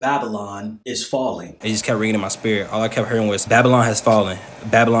Babylon is falling. It just kept ringing in my spirit. All I kept hearing was, Babylon has fallen.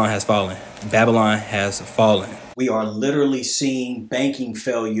 Babylon has fallen. Babylon has fallen. We are literally seeing banking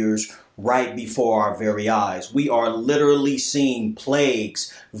failures right before our very eyes. We are literally seeing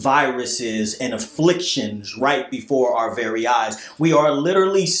plagues, viruses, and afflictions right before our very eyes. We are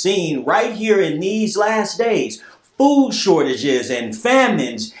literally seeing right here in these last days food shortages and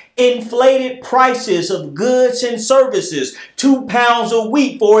famines, inflated prices of goods and services, £2 a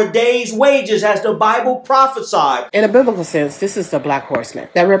week for a day's wages, as the Bible prophesied. In a biblical sense, this is the black horsemen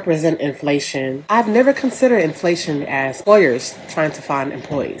that represent inflation. I've never considered inflation as employers trying to find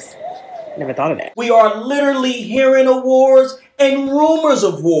employees. Never thought of that. We are literally hearing of wars and rumors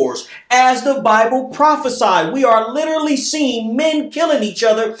of wars, as the Bible prophesied. We are literally seeing men killing each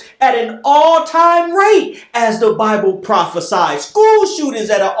other at an all-time rate, as the Bible prophesied. School shootings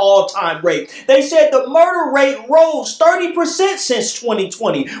at an all-time rate. They said the murder rate rose 30% since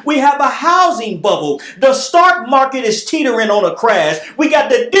 2020. We have a housing bubble. The stock market is teetering on a crash. We got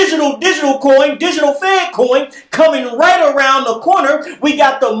the digital coin, digital Fed coin coming right around the corner. We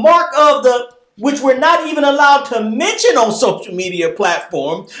got the mark of the, which we're not even allowed to mention on social media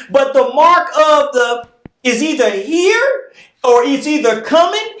platforms, but the mark of the is either here or it's either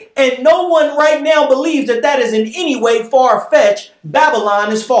coming, and no one right now believes that that is in any way far-fetched.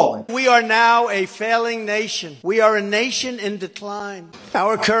 Babylon is falling. We are now a failing nation. We are a nation in decline.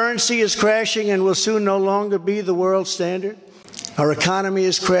 Our currency is crashing and will soon no longer be the world standard. Our economy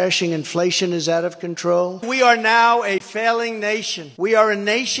is crashing. Inflation is out of control. We are now a failing nation. We are a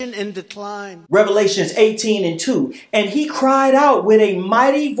nation in decline. Revelations 18:2. And he cried out with a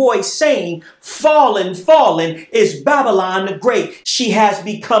mighty voice, saying, Fallen, fallen is Babylon the Great. She has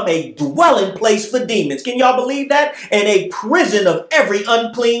become a dwelling place for demons. Can y'all believe that? And a prison of every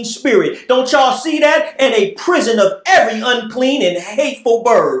unclean spirit. Don't y'all see that? And a prison of every unclean and hateful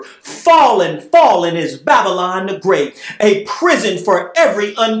bird. Fallen, fallen is Babylon the Great. A prison for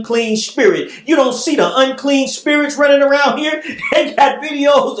every unclean spirit. You don't see the unclean spirits running around here? They got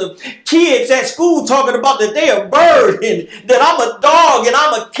videos of kids at school talking about that they are bird and that I'm a dog and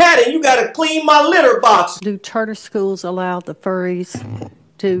I'm a cat and you got to clean my litter box. Do charter schools allow the furries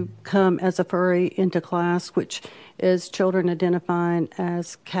to come as a furry into class, which is children identifying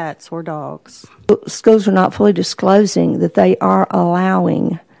as cats or dogs? Schools are not fully disclosing that they are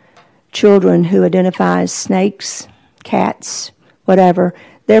allowing children who identify as snakes, cats, whatever.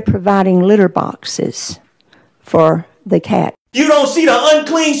 They're providing litter boxes for the cat. You don't see the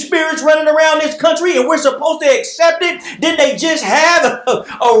unclean spirits running around this country and we're supposed to accept it? Didn't they just have a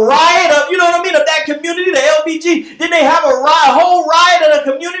riot of, you know what I mean, of that community, the LBG? Didn't they have a whole riot of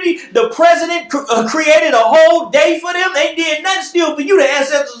the community? The president created a whole day for them. They did nothing still for you, the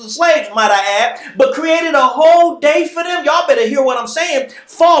ancestors of slaves, might I add, but created a whole day for them. Y'all better hear what I'm saying.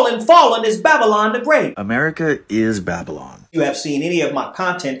 Fallen, fallen is Babylon the Great. America is Babylon. You have seen any of my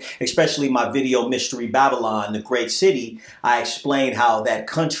content, especially my video, Mystery Babylon, the Great City, I explain how that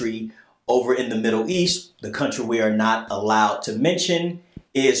country over in the Middle East, the country we are not allowed to mention,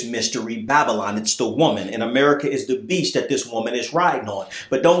 is Mystery Babylon. It's the woman, and America is the beast that this woman is riding on.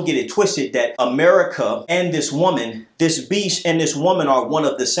 But don't get it twisted that America and this woman, this beast and this woman are one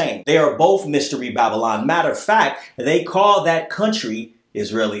of the same. They are both Mystery Babylon. Matter of fact, they call that country,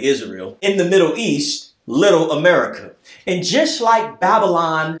 Israel, in the Middle East, Little America. And just like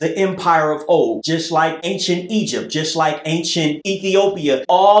Babylon, the empire of old, just like ancient Egypt, just like ancient Ethiopia,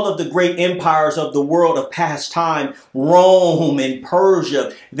 all of the great empires of the world of past time, Rome and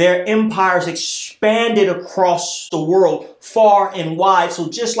Persia, their empires expanded across the world far and wide. So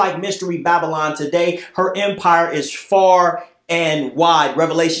just like Mystery Babylon today, her empire is far and wide.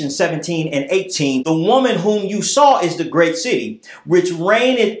 Revelation 17:18. The woman whom you saw is the great city, which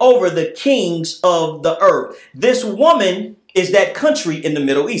reigneth over the kings of the earth. This woman is that country in the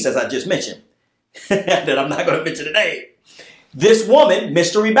Middle East, as I just mentioned, that I'm not going to mention today. This woman,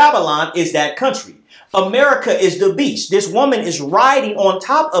 Mystery Babylon, is that country. America is the beast. This woman is riding on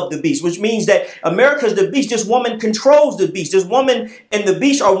top of the beast, which means that America is the beast. This woman controls the beast. This woman and the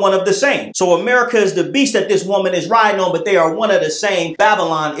beast are one of the same. So America is the beast that this woman is riding on, but they are one of the same.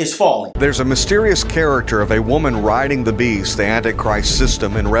 Babylon is falling. There's a mysterious character of a woman riding the beast, the Antichrist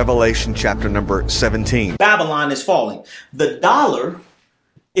system, in Revelation chapter number 17. Babylon is falling. The dollar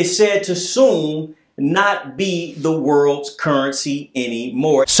is said to soon not be the world's currency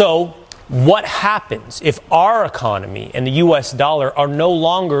anymore. So what happens if our economy and the U.S. dollar are no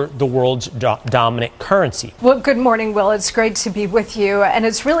longer the world's dominant currency? Well, good morning, Will. It's great to be with you. And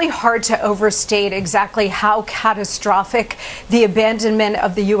it's really hard to overstate exactly how catastrophic the abandonment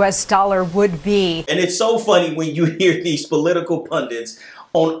of the U.S. dollar would be. And it's so funny when you hear these political pundits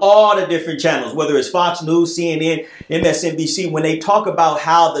on all the different channels, whether it's Fox News, CNN, MSNBC, when they talk about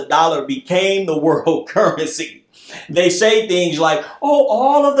how the dollar became the world currency. They say things like, oh,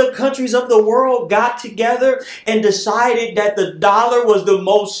 all of the countries of the world got together and decided that the dollar was the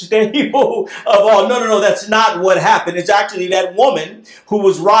most stable of all. No, that's not what happened. It's actually that woman who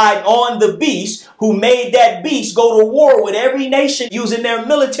was riding on the beast who made that beast go to war with every nation using their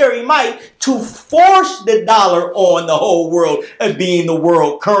military might to force the dollar on the whole world as being the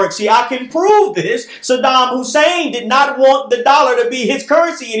world currency. I can prove this. Saddam Hussein did not want the dollar to be his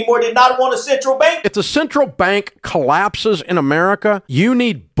currency anymore, did not want a central bank. If the central bank collapses in America, you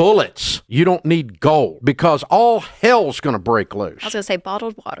need bullets. You don't need gold, because all hell's going to break loose. I was going to say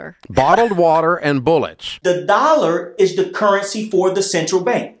bottled water. Bottled water and bullets. The dollar is the currency for the central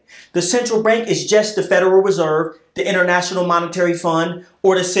bank. The central bank is just the Federal Reserve, the International Monetary Fund,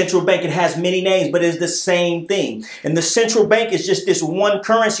 or the central bank. It has many names, but it's the same thing. And the central bank is just this one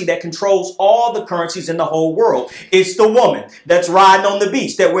currency that controls all the currencies in the whole world. It's the woman that's riding on the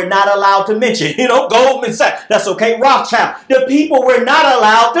beast that we're not allowed to mention. Goldman Sachs. That's okay. Rothschild. The people we're not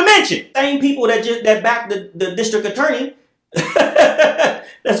allowed to mention. Same people that backed the district attorney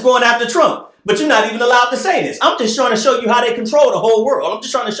that's going after Trump. But you're not even allowed to say this. I'm just trying to show you how they control the whole world. I'm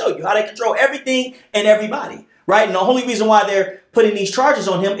just trying to show you how they control everything and everybody, right? And the only reason why they're putting these charges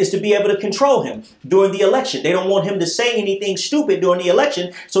on him is to be able to control him during the election. They don't want him to say anything stupid during the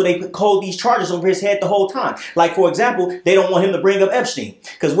election, so they hold these charges over his head the whole time. Like, for example, they don't want him to bring up Epstein,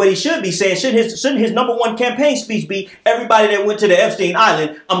 because what he should be saying, shouldn't his number one campaign speech be, everybody that went to the Epstein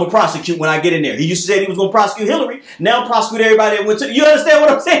Island, I'm going to prosecute when I get in there. He used to say he was going to prosecute Hillary. Now prosecute everybody that went to, you understand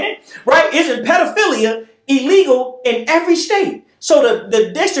what I'm saying? Right? Isn't pedophilia illegal in every state? So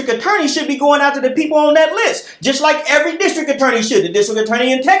the district attorney should be going after the people on that list, just like every district attorney should. The district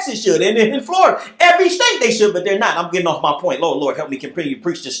attorney in Texas should, and in Florida. Every state they should, but they're not. I'm getting off my point. Lord, help me continue to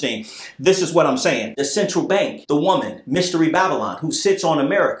preach this thing. This is what I'm saying. The central bank, the woman, Mystery Babylon, who sits on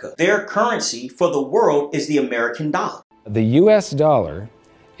America, their currency for the world is the American dollar. The U.S. dollar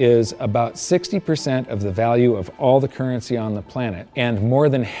is about 60% of the value of all the currency on the planet, and more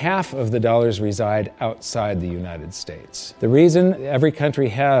than half of the dollars reside outside the United States. The reason every country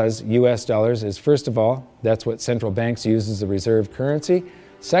has U.S. dollars is, first of all, that's what central banks use as the reserve currency.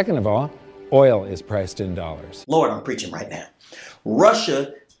 Second of all, oil is priced in dollars. Lord, I'm preaching right now.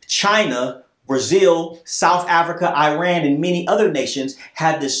 Russia, China, Brazil, South Africa, Iran, and many other nations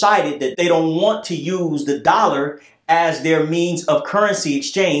have decided that they don't want to use the dollar as their means of currency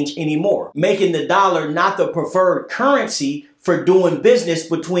exchange anymore, making the dollar not the preferred currency for doing business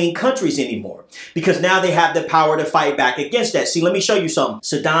between countries anymore, because now they have the power to fight back against that. See, let me show you something.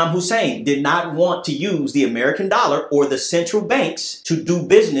 Saddam Hussein did not want to use the American dollar or the central banks to do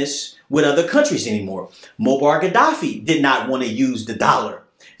business with other countries anymore. Muammar Gaddafi did not want to use the dollar.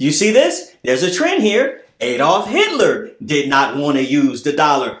 You see this? There's a trend here. Adolf Hitler did not want to use the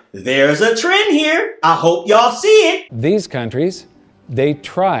dollar. There's a trend here. I hope y'all see it. These countries, they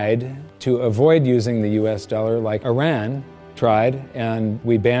tried to avoid using the U.S. dollar, like Iran tried, and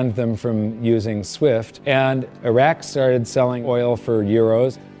we banned them from using SWIFT. And Iraq started selling oil for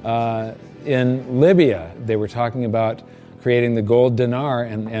euros. In Libya, they were talking about creating the gold dinar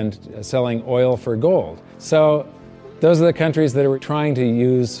and selling oil for gold. So those are the countries that were trying to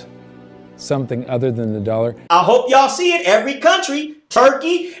use something other than the dollar. I hope y'all see it. Every country,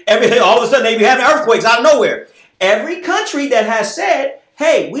 Turkey, all of a sudden they be having earthquakes out of nowhere. Every country that has said,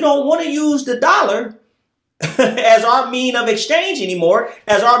 hey, we don't want to use the dollar as our mean of exchange anymore,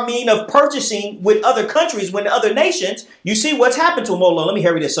 as our mean of purchasing with other countries, with other nations, you see what's happened to them. Hold on, let me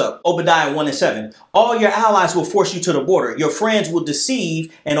hurry this up. Obadiah 1:7. All your allies will force you to the border. Your friends will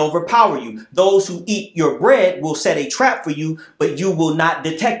deceive and overpower you. Those who eat your bread will set a trap for you, but you will not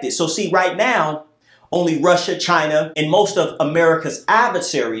detect it. So see, right now, only Russia, China, and most of America's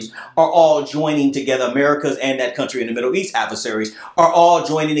adversaries are all joining together. America's and that country in the Middle East adversaries are all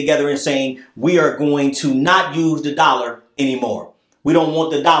joining together and saying, we are going to not use the dollar anymore. We don't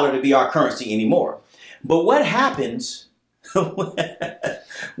want the dollar to be our currency anymore. But what happens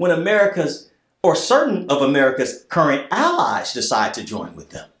when America's or certain of America's current allies decide to join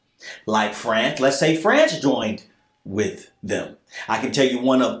with them? Like France, let's say France joined with them. I can tell you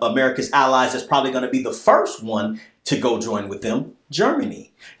one of America's allies that's probably going to be the first one to go join with them,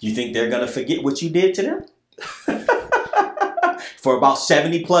 Germany. You think they're going to forget what you did to them? For about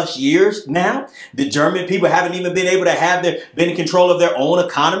 70 plus years now, the German people haven't even been able to been in control of their own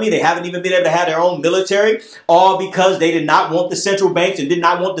economy. They haven't even been able to have their own military, all because they did not want the central banks and did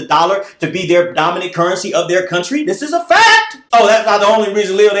not want the dollar to be their dominant currency of their country. This is a fact. Oh, that's not the only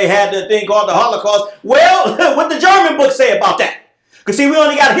reason, Leo, they had the thing called the Holocaust. Well, what the German books say about that? Because see, we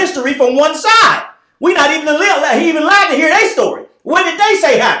only got history from one side. We not even allowed to hear their story. What did they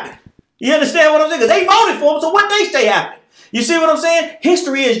say happened? You understand what I'm saying? Because they voted for him, so what they say happened? You see what I'm saying?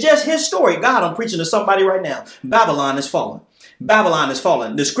 History is just his story. God, I'm preaching to somebody right now. Babylon is fallen. Babylon is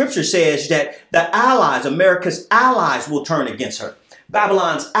fallen. The scripture says that the allies, America's allies, will turn against her.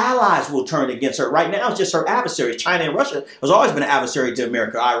 Babylon's allies will turn against her. Right now, it's just her adversaries. China and Russia has always been an adversary to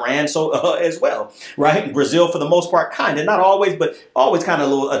America. Iran as well, right? Brazil, for the most part, kind of. Not always, but always kind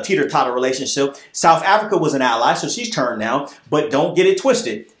of a teeter-totter relationship. South Africa was an ally, so she's turned now. But don't get it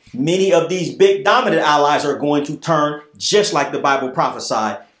twisted. Many of these big dominant allies are going to turn just like the Bible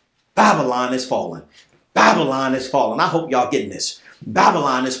prophesied. Babylon is fallen. Babylon is fallen. I hope y'all getting this.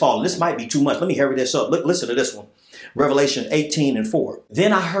 Babylon is fallen. This might be too much. Let me hurry this up. Look, listen to this one. Revelation 18:4.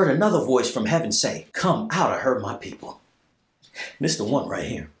 Then I heard another voice from heaven say, come out of her, my people. This is the one right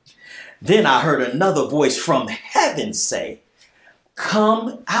here. Then I heard another voice from heaven say,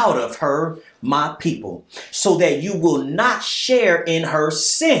 come out of her, my people, so that you will not share in her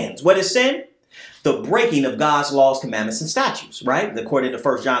sins. What is sin? The breaking of God's laws, commandments, and statutes, right? According to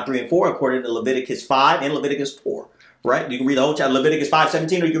 1 John 3 and 4, according to Leviticus 5 and Leviticus 4. Right? You can read the whole chapter, Leviticus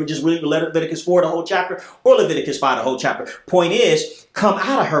 5:17, or you can just read Leviticus 4, the whole chapter, or Leviticus 5, the whole chapter. Point is, come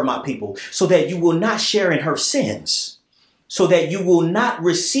out of her, my people, so that you will not share in her sins, so that you will not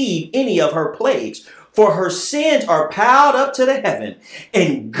receive any of her plagues. For her sins are piled up to the heaven,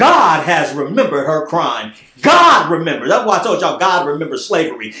 and God has remembered her crime. God remembers. That's why I told y'all God remembers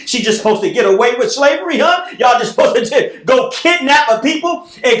slavery. She just supposed to get away with slavery, huh? Y'all just supposed to go kidnap a people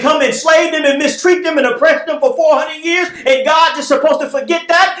and come enslave them and mistreat them and oppress them for 400 years, and God just supposed to forget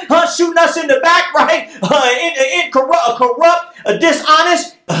that, huh? Shooting us in the back, right? Corrupt,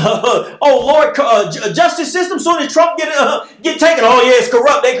 dishonest. Justice system. Soon as Trump get taken, oh yeah, it's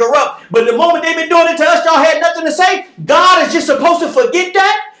corrupt. They corrupt. But the moment they've been doing it to us, y'all had nothing to say. God is just supposed to forget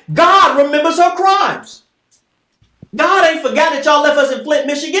that. God remembers her crimes. God ain't forgot that y'all left us in Flint,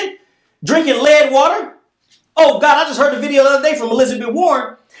 Michigan, drinking lead water. Oh God, I just heard a video the other day from Elizabeth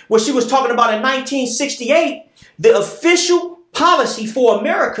Warren where she was talking about in 1968, the official policy for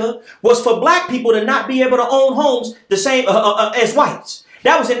America was for black people to not be able to own homes the same as whites.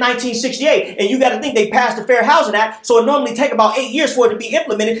 That was in 1968. And you got to think they passed the Fair Housing Act. So it normally take about 8 years for it to be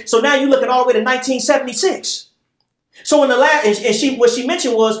implemented. So now you're looking all the way to 1976. So in the last, what she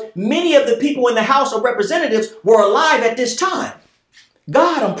mentioned was many of the people in the House of Representatives were alive at this time.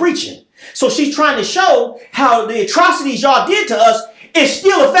 God, I'm preaching. So she's trying to show how the atrocities y'all did to us is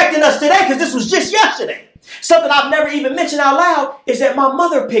still affecting us today, because this was just yesterday. Something I've never even mentioned out loud is that my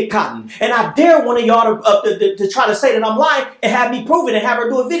mother picked cotton. And I dare one of y'all to try to say that I'm lying and have me prove it and have her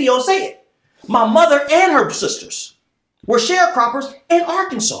do a video and say it. My mother and her sisters were sharecroppers in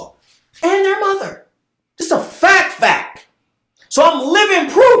Arkansas, and their mother. It's a fact. So I'm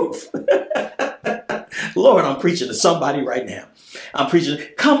living proof. Lord, I'm preaching to somebody right now. I'm preaching,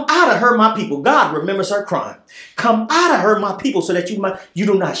 come out of her, my people. God remembers her crime. Come out of her, my people, so that you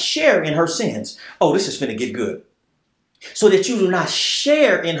do not share in her sins. Oh, this is finna get good. So that you do not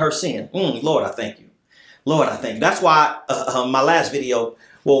share in her sin. Lord, I thank you. Lord, I thank you. That's why my last video,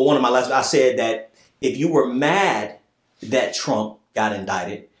 one of my last, I said that if you were mad that Trump got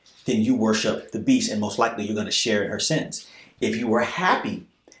indicted, then you worship the beast, and most likely you're going to share in her sins. If you were happy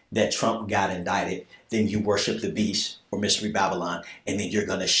that Trump got indicted, then you worship the beast or Mystery Babylon, and then you're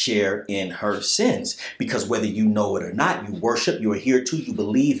going to share in her sins. Because whether you know it or not, you worship, you adhere to, you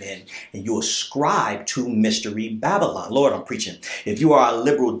believe in, and you ascribe to Mystery Babylon. Lord, I'm preaching. If you are a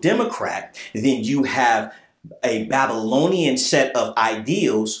liberal Democrat, then you have a Babylonian set of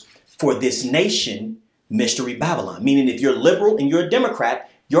ideals for this nation, Mystery Babylon. Meaning if you're liberal and you're a Democrat,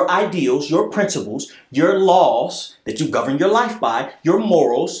 your ideals, your principles, your laws that you govern your life by, your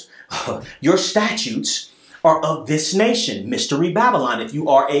morals, your statutes are of this nation, Mystery Babylon. If you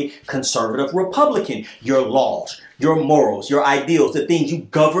are a conservative Republican, your laws, your morals, your ideals, the things you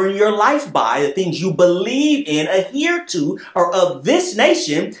govern your life by, the things you believe in, adhere to, are of this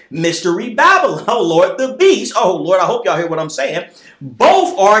nation, Mystery Babylon. Oh, Lord, the beast. Oh, Lord, I hope y'all hear what I'm saying.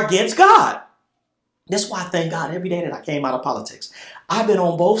 Both are against God. That's why I thank God every day that I came out of politics. I've been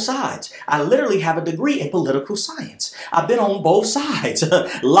on both sides. I literally have a degree in political science. I've been on both sides.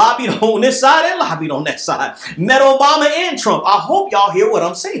 Lobbied on this side and lobbied on that side. Met Obama and Trump. I hope y'all hear what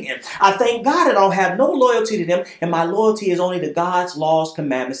I'm saying. I thank God that I don't have no loyalty to them, and my loyalty is only to God's laws,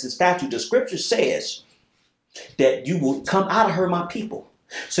 commandments, and statutes. The scripture says that you will come out of her, my people,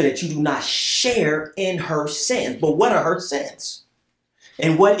 so that you do not share in her sins. But what are her sins?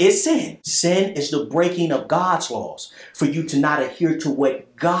 And what is sin? Sin is the breaking of God's laws, for you to not adhere to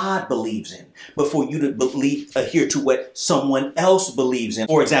what God believes in, but for you to adhere to what someone else believes in.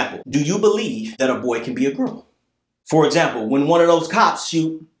 For example, do you believe that a boy can be a girl? For example, when one of those cops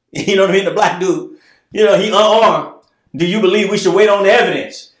shoot, you know what I mean, the black dude, he unarmed, do you believe we should wait on the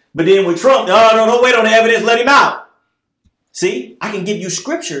evidence? But then with Trump, no, don't wait on the evidence, let him out. See, I can give you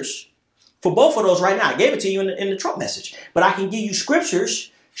scriptures for both of those right now. I gave it to you in the Trump message. But I can give you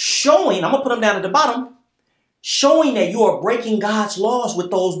scriptures showing, I'm going to put them down at the bottom, showing that you are breaking God's laws with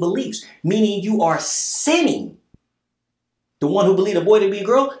those beliefs, meaning you are sinning. The one who believed a boy to be a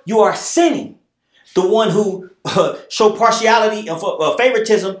girl, you are sinning. The one who show partiality and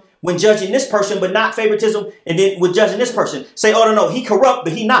favoritism when judging this person, but not favoritism, and then with judging this person, say, oh, no, he corrupt,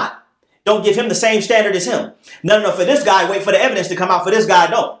 but he not. Don't give him the same standard as him. No, for this guy, wait for the evidence to come out. For this guy,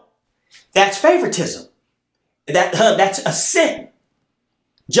 don't. That's favoritism. That's a sin.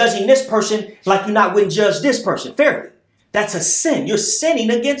 Judging this person like you wouldn't judge this person fairly. That's a sin. You're sinning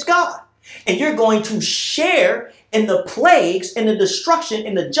against God. And you're going to share in the plagues and the destruction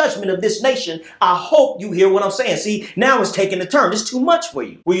and the judgment of this nation. I hope you hear what I'm saying. See, now it's taking a turn. It's too much for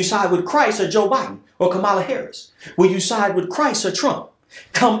you. Will you side with Christ or Joe Biden or Kamala Harris? Will you side with Christ or Trump?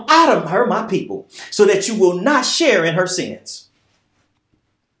 Come out of her, my people, so that you will not share in her sins.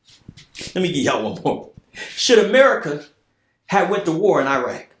 Let me give y'all one more. Should America have went to war in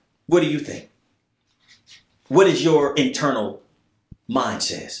Iraq? What do you think? What is your internal mind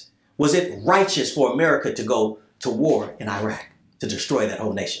says? Was it righteous for America to go to war in Iraq to destroy that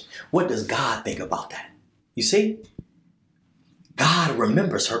whole nation? What does God think about that? You see? God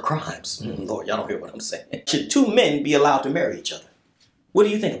remembers her crimes. Lord, y'all don't hear what I'm saying. Should two men be allowed to marry each other? What do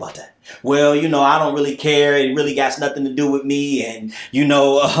you think about that? Well, I don't really care. It really got nothing to do with me. And,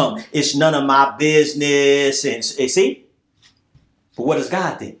 it's none of my business. And see? But what does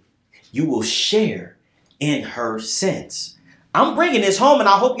God think? You will share in her sins. I'm bringing this home and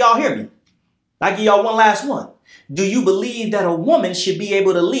I hope y'all hear me. I give y'all one last one. Do you believe that a woman should be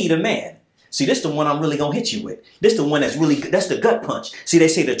able to lead a man? See, this is the one I'm really going to hit you with. This is the one that's the gut punch. See, they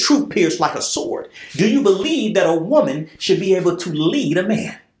say the truth pierces like a sword. Do you believe that a woman should be able to lead a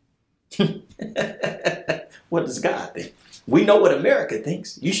man? What does God think? We know what America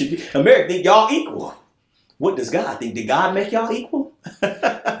thinks. You should be. America think y'all equal. What does God think? Did God make y'all equal?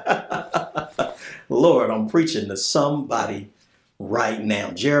 Lord, I'm preaching to somebody right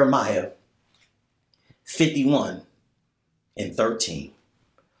now. Jeremiah 51:13.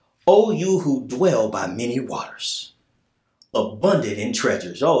 O you who dwell by many waters, abundant in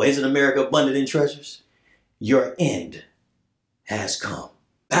treasures. Oh, isn't America abundant in treasures? Your end has come.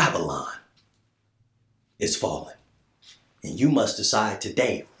 Babylon is fallen. And you must decide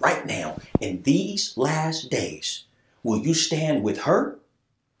today, right now, in these last days, will you stand with her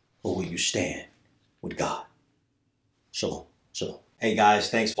or will you stand with God? Shalom. Shalom. Hey guys,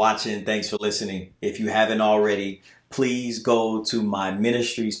 thanks for watching. Thanks for listening. If you haven't already, please go to my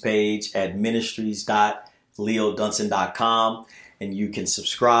ministries page at ministries.leodunson.com and you can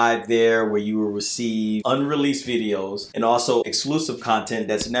subscribe there where you will receive unreleased videos and also exclusive content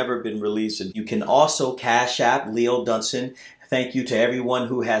that's never been released. And you can also Cash App Leo Dunson. Thank you to everyone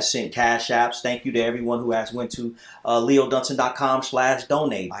who has sent Cash Apps. Thank you to everyone who has went to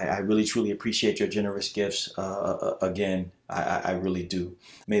leodunson.com/donate. I really, truly appreciate your generous gifts. Again, I really do.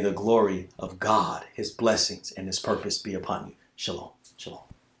 May the glory of God, his blessings, and his purpose be upon you. Shalom. Shalom.